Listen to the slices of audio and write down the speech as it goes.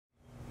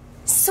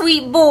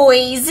sweet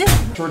boys.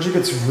 Georgie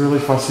gets really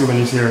fussy when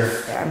he's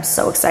here. I'm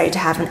so excited to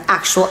have an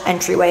actual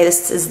entryway.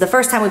 This is the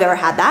first time we've ever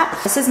had that.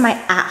 This is my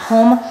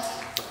at-home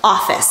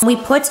office. We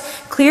put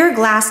clear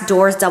glass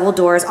doors, double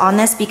doors on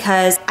this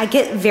because I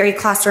get very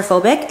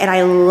claustrophobic and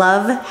I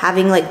love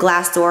having like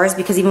glass doors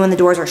because even when the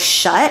doors are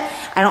shut,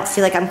 I don't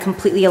feel like I'm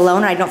completely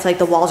alone and I don't feel like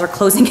the walls are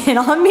closing in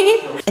on me.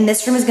 And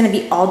this room is gonna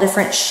be all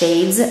different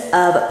shades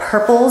of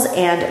purples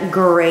and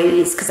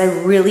grays because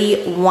I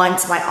really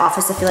want my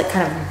office to feel like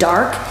kind of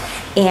dark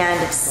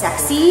and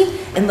sexy.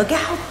 And look at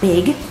how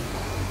big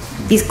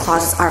these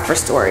closets are for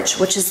storage,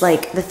 which is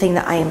like the thing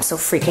that I am so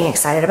freaking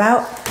excited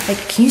about. Like,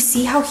 can you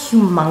see how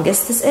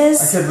humongous this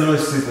is? I could literally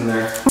sleep in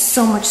there.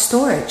 So much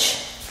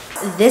storage.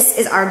 This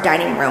is our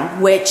dining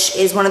room, which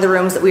is one of the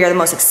rooms that we are the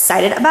most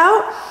excited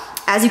about.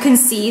 As you can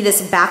see,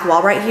 this back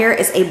wall right here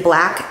is a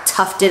black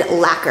tufted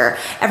lacquer.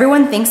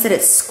 Everyone thinks that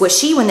it's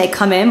squishy when they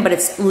come in, but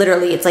it's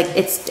literally,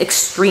 it's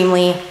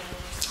extremely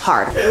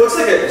hard. It looks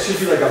like it should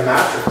be like a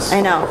mattress.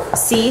 I know,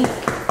 see?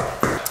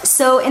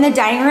 So in the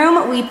dining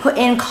room, we put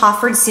in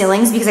coffered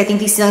ceilings because I think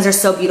these ceilings are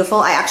so beautiful.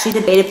 I actually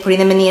debated putting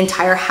them in the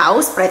entire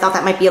house, but I thought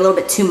that might be a little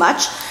bit too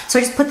much. So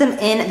I just put them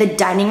in the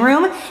dining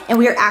room, and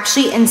we are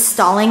actually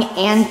installing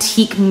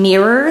antique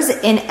mirrors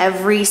in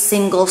every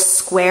single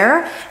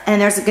square. And then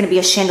there's gonna be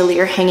a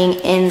chandelier hanging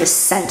in the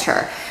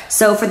center.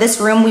 So for this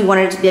room, we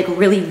wanted it to be like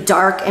really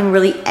dark and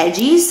really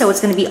edgy. So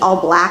it's gonna be all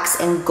blacks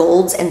and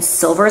golds and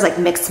silvers, like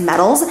mixed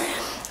metals.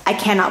 I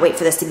cannot wait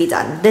for this to be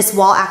done. This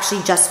wall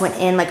actually just went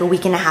in like a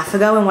week and a half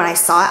ago, and when I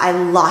saw it, I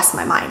lost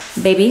my mind.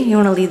 Baby, you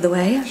wanna lead the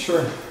way?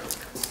 Sure.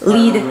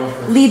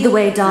 Lead the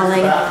way,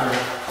 darling.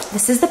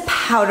 This is the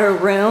powder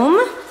room.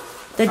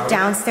 The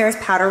downstairs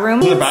powder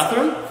room. In the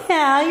bathroom?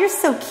 Yeah, you're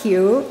so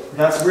cute.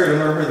 That's weird, I've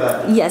never heard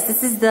that. Yes,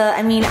 this is the,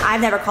 I mean,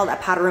 I've never called it a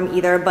powder room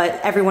either,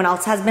 but everyone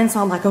else has been, so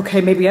I'm like,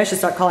 okay, maybe I should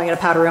start calling it a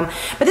powder room.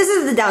 But this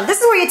is the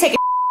this is where you take it.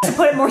 To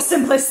put it more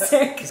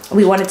simplistic.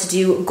 We wanted to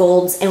do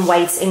golds and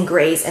whites and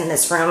grays in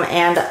this room,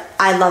 and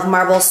I love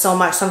marble so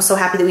much, so I'm so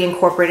happy that we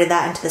incorporated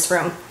that into this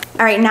room.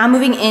 All right, now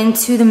moving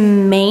into the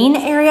main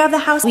area of the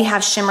house, we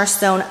have shimmer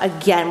stone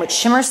again, which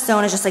shimmer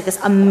stone is just like this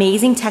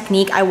amazing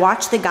technique. I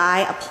watched the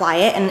guy apply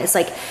it, and it's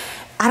like,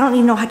 I don't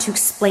even know how to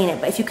explain it,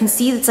 but if you can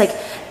see, it's like,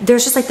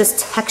 there's just like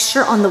this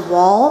texture on the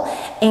wall,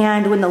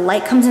 and when the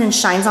light comes in and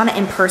shines on it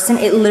in person,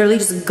 it literally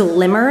just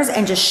glimmers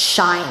and just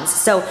shines.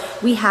 So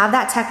we have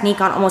that technique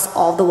on almost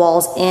all of the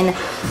walls in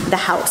the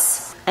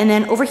house. And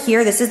then over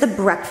here, this is the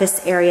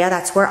breakfast area.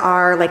 That's where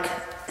our like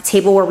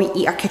table where we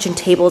eat, our kitchen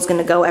table is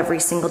gonna go every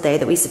single day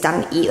that we sit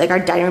down and eat. Like our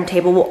dining room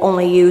table we'll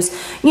only use,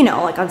 you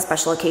know, like on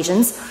special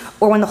occasions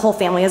or when the whole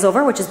family is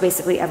over, which is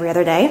basically every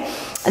other day.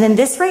 And then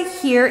this right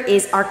here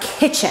is our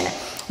kitchen,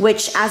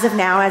 which as of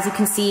now, as you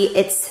can see,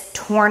 it's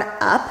torn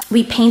up.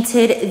 We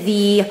painted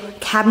the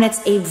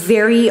cabinets a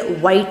very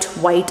white.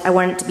 I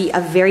want it to be a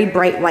very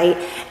bright white.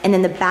 And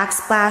then the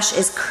backsplash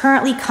is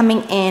currently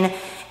coming in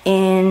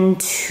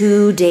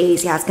 2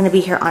 days. Yeah, it's gonna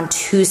be here on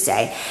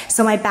Tuesday.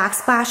 So my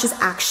backsplash is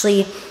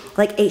actually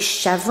like a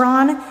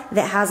chevron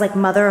that has like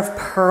mother of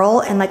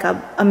pearl and like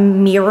a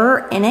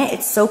mirror in it.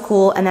 It's so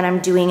cool. And then I'm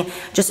doing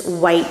just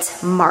white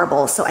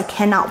marble. So I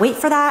cannot wait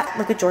for that.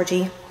 Look at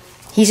Georgie.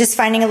 He's just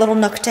finding a little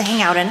nook to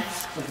hang out in. I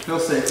feel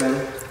safe in.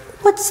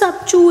 What's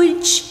up,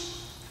 George?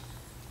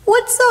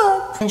 What's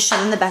up? And show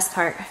them the best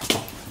part.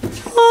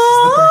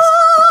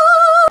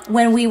 Oh!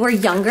 When we were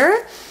younger,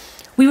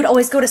 we would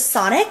always go to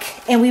Sonic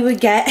and we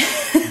would get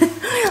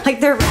like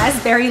their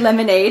raspberry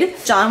lemonade.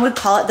 John would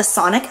call it the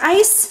Sonic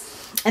ice.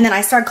 And then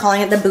I started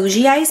calling it the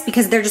bougie ice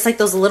because they're just like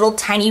those little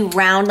tiny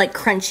round, like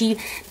crunchy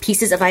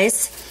pieces of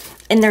ice.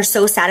 And they're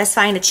so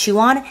satisfying to chew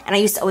on. And I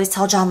used to always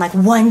tell John, like,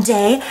 one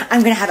day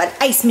I'm gonna have an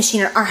ice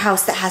machine in our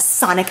house that has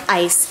Sonic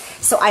ice.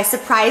 So I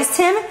surprised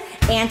him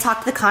and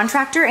talked to the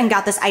contractor and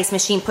got this ice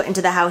machine put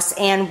into the house.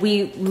 And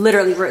we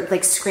literally were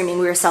like screaming,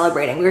 we were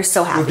celebrating. We were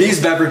so happy. With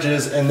these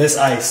beverages and this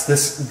ice,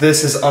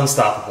 this is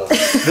unstoppable.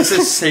 This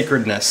is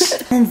sacredness.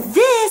 And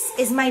this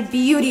is my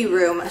beauty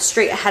room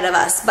straight ahead of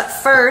us. But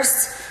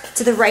first,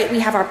 to the right, we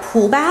have our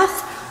pool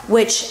bath,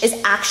 which is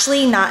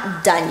actually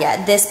not done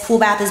yet. This pool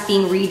bath is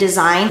being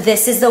redesigned.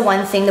 This is the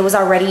one thing that was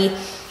already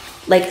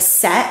like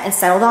set and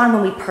settled on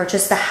when we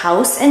purchased the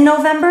house in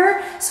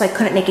November, so I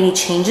couldn't make any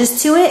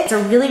changes to it. It's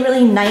a really,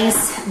 really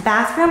nice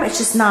bathroom. It's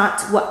just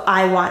not what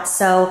I want,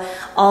 so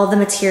all the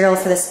material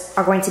for this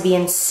are going to be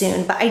in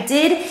soon. But I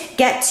did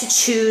get to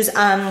choose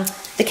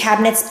the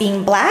cabinets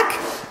being black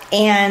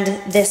and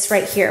this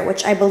right here,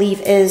 which I believe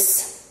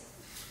is,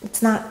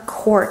 it's not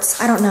quartz.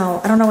 I don't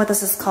know what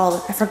this is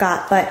called. I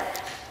forgot, but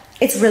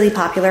it's really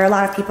popular. A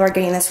lot of people are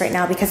getting this right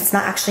now because it's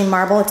not actually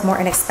marble, it's more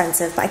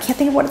inexpensive, but I can't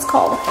think of what it's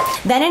called.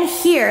 Then in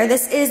here,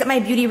 this is my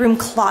beauty room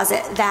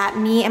closet that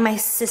me and my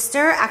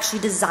sister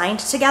actually designed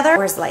together.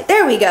 Where's the light?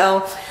 There we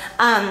go.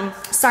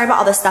 Sorry about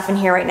all this stuff in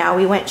here right now.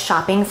 We went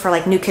shopping for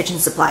like new kitchen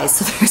supplies,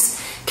 so there's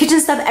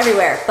kitchen stuff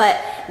everywhere.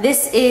 But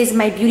this is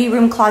my beauty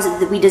room closet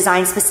that we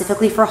designed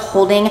specifically for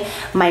holding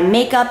my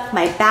makeup,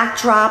 my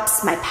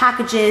backdrops, my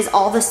packages,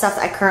 all the stuff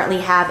that I currently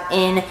have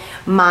in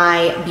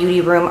my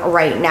beauty room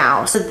right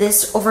now. So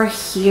this over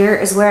here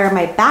is where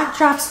my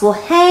backdrops will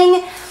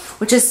hang,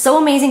 which is so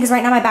amazing because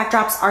right now my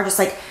backdrops are just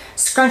like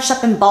scrunched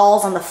up in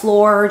balls on the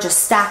floor,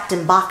 just stacked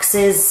in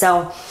boxes.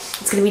 So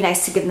it's gonna be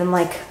nice to give them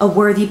like a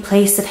worthy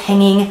place of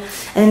hanging.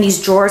 And then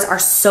these drawers are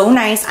so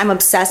nice. I'm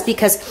obsessed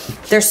because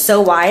they're so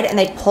wide and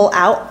they pull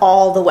out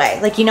all the way.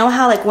 Like, you know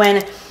how like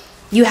when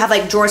you have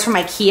like drawers from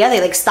IKEA,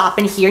 they like stop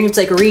in here and you have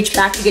to like reach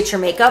back to get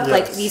your makeup. Yes.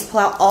 Like these pull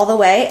out all the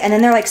way and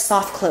then they're like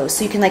soft close.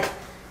 So you can like,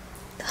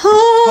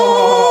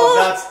 oh,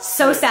 that's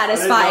so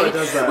satisfying.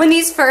 When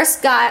these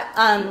first got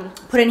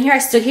put in here, I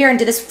stood here and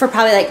did this for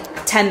probably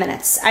like 10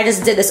 minutes. I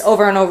just did this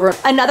over and over.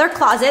 Another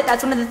closet,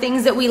 that's one of the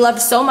things that we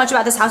loved so much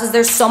about this house is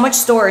there's so much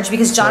storage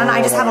because John and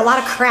I just have a lot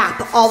of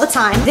crap all the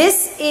time.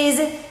 This is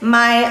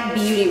my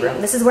beauty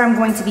room. This is where I'm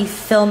going to be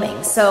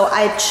filming. So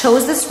I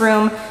chose this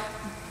room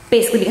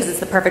basically because it's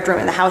the perfect room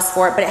in the house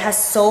for it, but it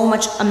has so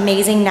much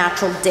amazing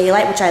natural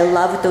daylight, which I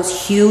love with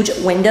those huge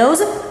windows.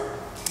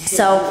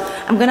 So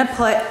I'm gonna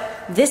put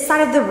this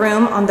side of the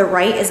room on the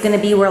right is gonna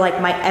be where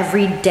like my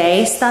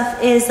everyday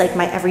stuff is, like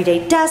my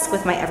everyday desk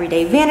with my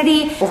everyday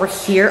vanity. Over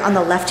here on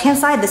the left-hand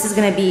side, this is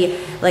gonna be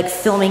like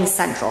filming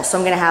central. So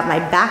I'm gonna have my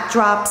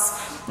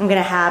backdrops, I'm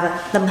gonna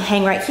have them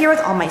hang right here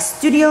with all my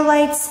studio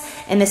lights,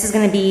 and this is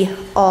gonna be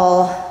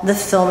all the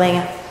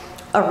filming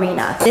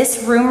arena.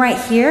 This room right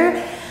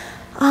here,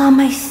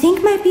 I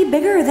think might be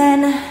bigger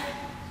than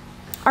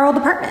our old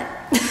apartment.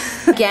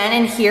 Again,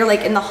 in here,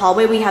 like in the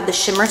hallway, we have the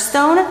shimmer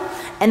stone,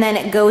 and then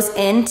it goes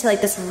into like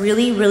this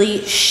really,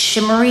 really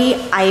shimmery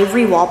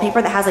ivory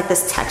wallpaper that has like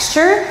this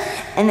texture.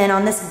 And then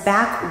on this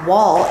back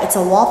wall, it's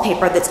a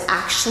wallpaper that's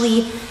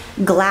actually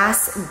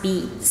glass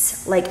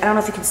beads. Like, I don't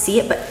know if you can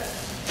see it, but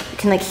you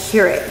can like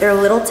hear it. They're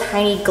little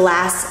tiny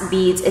glass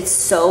beads. It's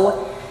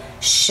so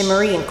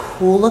shimmery and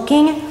cool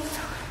looking.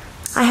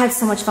 I had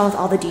so much fun with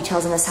all the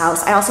details in this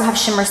house. I also have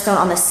shimmer stone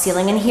on the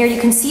ceiling in here. You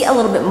can see a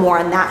little bit more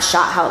in that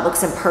shot how it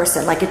looks in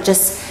person. Like it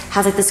just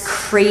has like this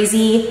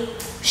crazy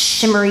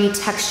shimmery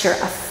texture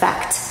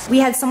effect. We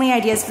had so many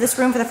ideas for this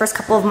room for the first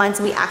couple of months,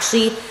 and we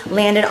actually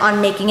landed on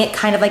making it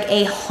kind of like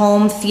a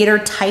home theater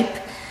type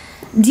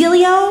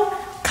dealio.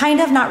 Kind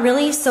of, not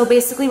really. So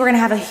basically we're gonna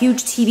have a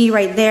huge TV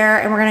right there,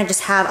 and we're gonna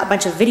just have a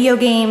bunch of video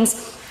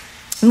games,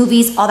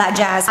 movies, all that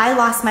jazz. I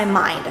lost my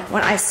mind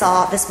when I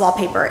saw this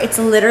wallpaper. It's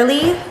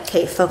literally,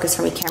 okay, focus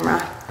for me,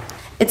 camera.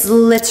 It's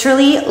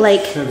literally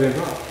like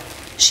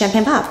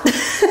champagne pop.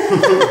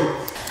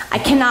 I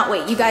cannot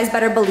wait. You guys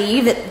better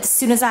believe that as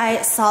soon as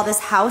I saw this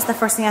house, the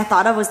first thing I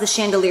thought of was the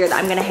chandelier that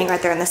I'm gonna hang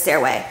right there in the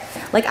stairway.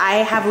 Like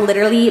I have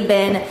literally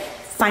been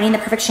finding the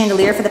perfect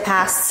chandelier for the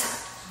past,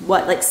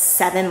 what, like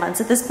 7 months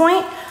at this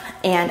point.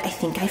 And I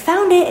think I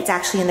found it. It's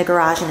actually in the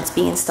garage and it's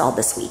being installed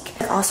this week.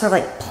 Also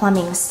like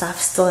plumbing stuff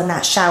still in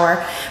that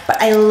shower.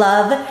 But I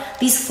love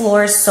these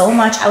floors so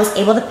much. I was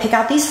able to pick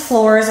out these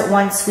floors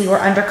once we were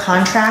under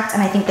contract,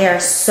 and I think they are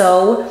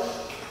so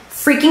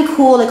freaking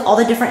cool. Like all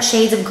the different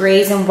shades of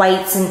grays and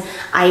whites and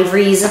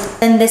ivories.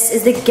 And this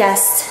is the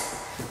guest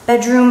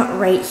bedroom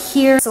right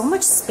here. So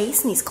much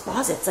space in these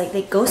closets. Like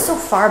they go so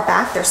far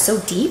back. They're so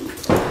deep.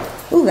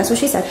 Ooh, that's what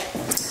she said.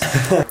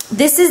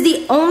 This is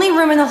the only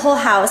room in the whole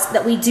house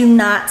that we do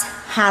not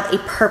have a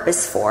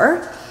purpose for,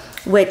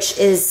 which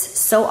is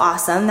so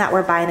awesome that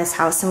we're buying this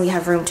house and we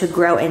have room to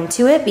grow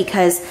into it,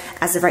 because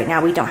as of right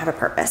now, we don't have a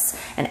purpose.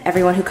 And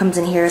everyone who comes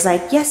in here is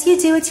like, yes, you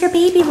do, it's your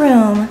baby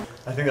room.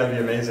 I think that'd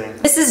be amazing.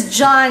 This is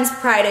John's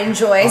pride and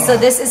joy. So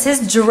this is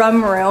his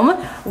drum room,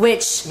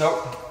 which...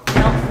 Nope.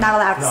 Nope, not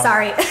allowed, no.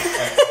 Sorry.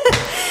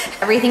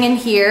 Everything in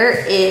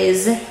here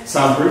is...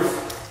 Soundproof.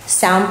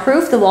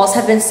 Soundproof. The walls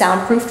have been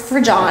soundproofed for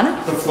John.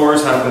 The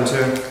floors have been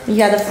too.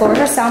 Yeah, the floors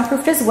are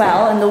soundproofed as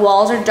well, and the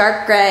walls are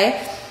dark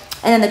gray.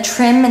 And then the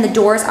trim and the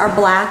doors are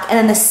black. And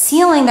then the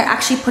ceiling, they're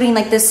actually putting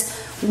like this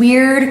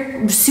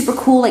weird, super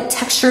cool, like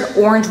textured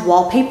orange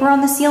wallpaper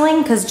on the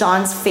ceiling, because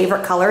John's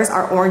favorite colors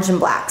are orange and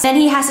black. Then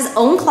he has his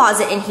own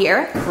closet in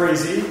here.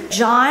 Crazy.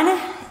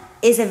 John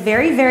is a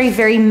very, very,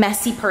 very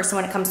messy person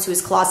when it comes to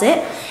his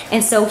closet.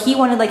 And so he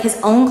wanted like his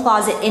own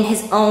closet in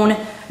his own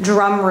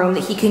drum room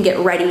that he can get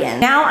ready in.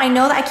 Now I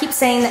know that I keep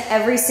saying that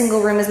every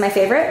single room is my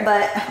favorite,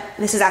 but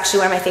this is actually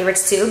one of my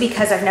favorites too,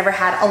 because I've never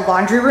had a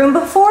laundry room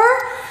before.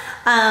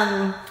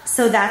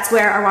 So that's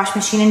where our wash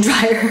machine and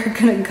dryer are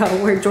gonna go,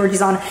 where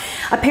Georgie's on.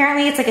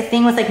 Apparently it's like a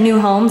thing with like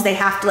new homes, they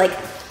have to like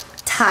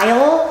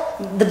tile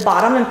the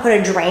bottom and put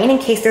a drain in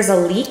case there's a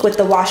leak with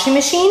the washing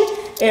machine.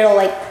 It'll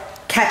like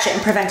catch it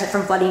and prevent it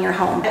from flooding your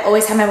home. I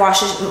always have my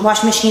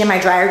washing machine and my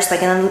dryer just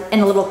like in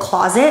a little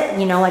closet,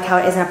 you know, like how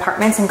it is in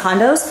apartments and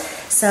condos.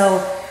 So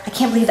I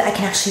can't believe that I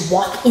can actually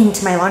walk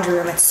into my laundry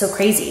room. It's so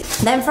crazy.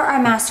 Then for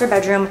our master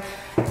bedroom,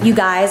 you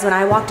guys, when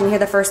I walked in here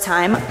the first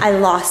time, I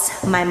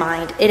lost my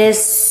mind. It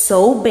is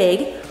so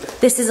big.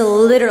 This is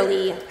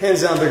literally...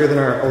 Hands down bigger than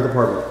our old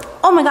apartment.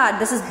 Oh my God,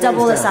 this is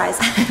double the size.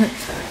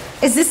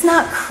 Is this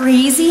not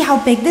crazy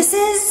how big this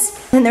is?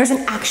 And there's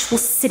an actual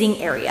sitting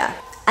area.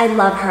 I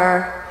love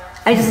her.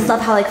 I just love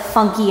how like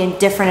funky and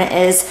different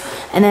it is.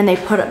 And then they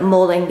put up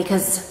molding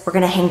because we're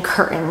gonna hang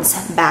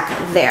curtains back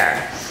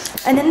there.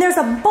 And then there's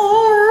a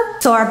bar.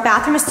 So our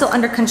bathroom is still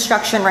under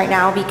construction right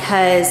now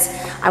because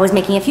I was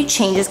making a few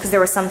changes because there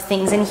were some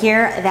things in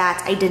here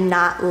that I did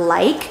not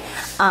like,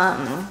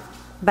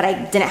 but I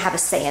didn't have a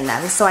say in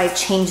them. So I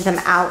changed them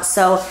out.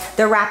 So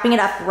they're wrapping it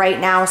up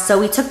right now. So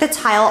we took the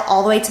tile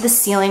all the way to the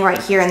ceiling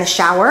right here in the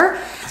shower.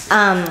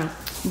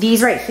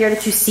 These right here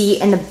that you see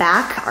in the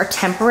back are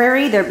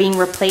temporary. They're being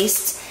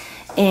replaced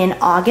in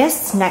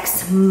August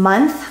next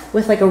month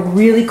with like a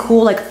really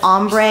cool like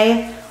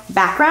ombre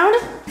background.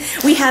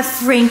 We have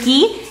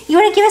Frankie. You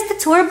wanna give us the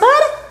tour,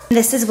 bud?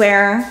 This is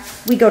where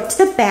we go to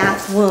the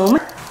bathroom.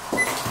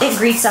 It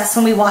greets us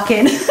when we walk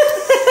in.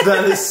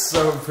 That is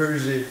so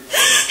bougie.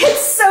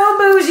 It's so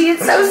bougie,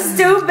 it's so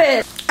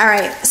stupid. All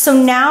right, so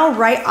now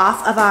right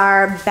off of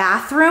our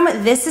bathroom,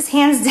 this is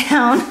hands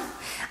down.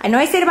 I know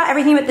I say it about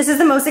everything, but this is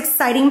the most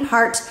exciting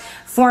part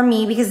for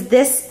me because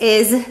this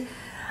is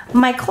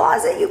my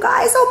closet, you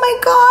guys, oh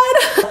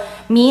my God.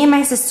 Me and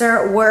my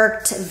sister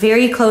worked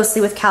very closely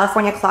with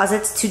California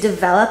Closets to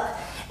develop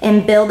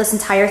and build this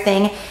entire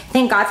thing.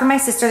 Thank God for my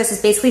sister. This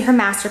is basically her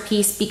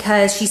masterpiece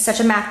because she's such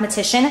a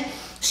mathematician.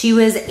 She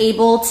was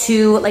able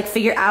to like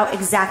figure out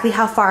exactly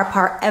how far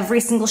apart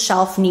every single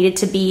shelf needed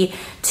to be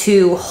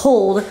to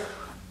hold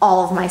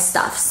all of my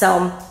stuff.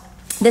 So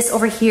this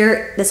over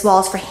here, this wall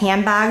is for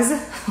handbags.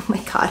 Oh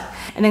my God.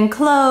 And then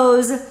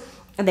clothes,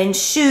 and then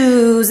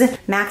shoes,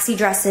 maxi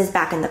dresses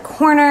back in the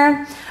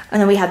corner.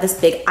 And then we have this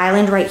big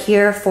island right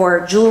here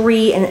for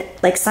jewelry and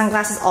like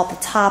sunglasses all at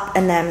the top.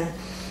 And then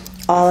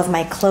all of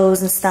my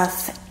clothes and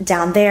stuff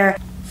down there.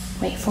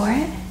 Wait for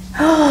it.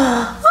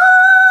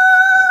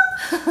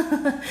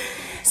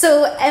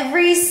 So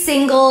every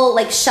single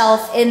like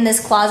shelf in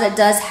this closet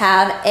does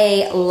have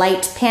a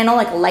light panel,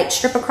 like a light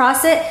strip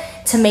across it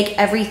to make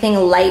everything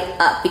light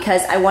up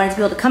because I wanted to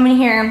be able to come in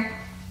here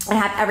and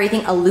have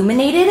everything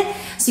illuminated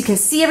so you can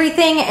see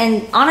everything.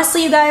 And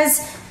honestly, you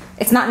guys,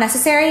 it's not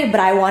necessary, but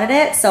I wanted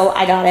it, so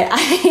I got it.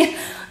 I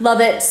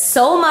love it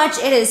so much.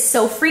 It is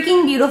so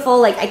freaking beautiful.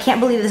 Like, I can't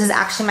believe this is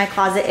actually my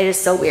closet. It is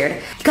so weird.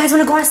 You guys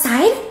wanna go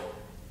outside?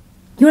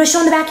 You wanna show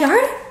in the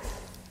backyard?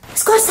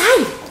 Let's go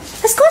outside.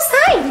 Let's go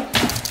outside.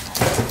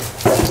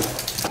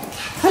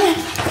 Come on.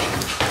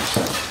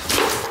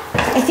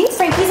 I think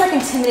Frankie's like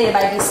intimidated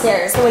by these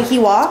stairs. The way he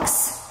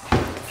walks.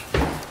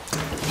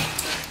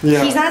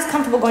 Yeah. He's not as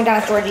comfortable going down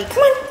as Georgie.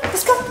 Come on,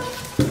 let's go.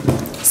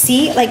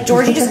 See, like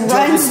Georgie just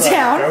runs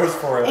down, goes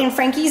for it. And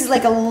Frankie's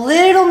like a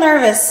little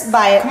nervous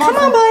by it. Come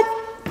on, bud.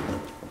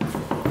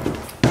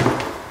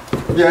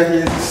 Yeah,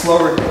 he's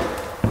slower.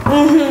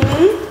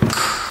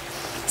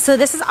 So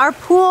this is our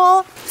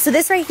pool. So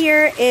this right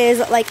here is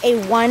like a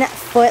 1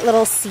 foot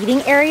little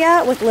seating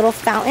area with little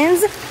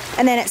fountains.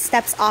 And then it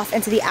steps off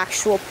into the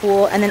actual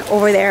pool. And then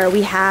over there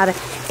we have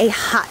a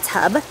hot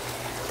tub.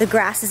 The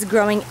grass is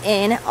growing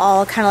in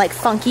all kind of like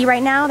funky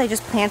right now. They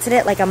just planted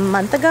it like a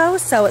month ago,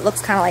 so it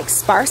looks kind of like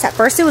sparse. At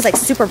first it was like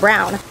super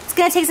brown. It's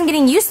gonna take some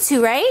getting used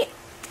to, right?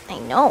 I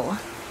know.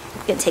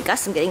 It's gonna take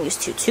us some getting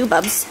used to too,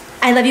 bubs.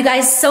 I love you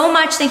guys so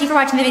much. Thank you for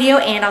watching the video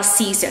and I'll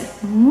see you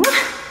soon.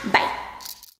 Bye.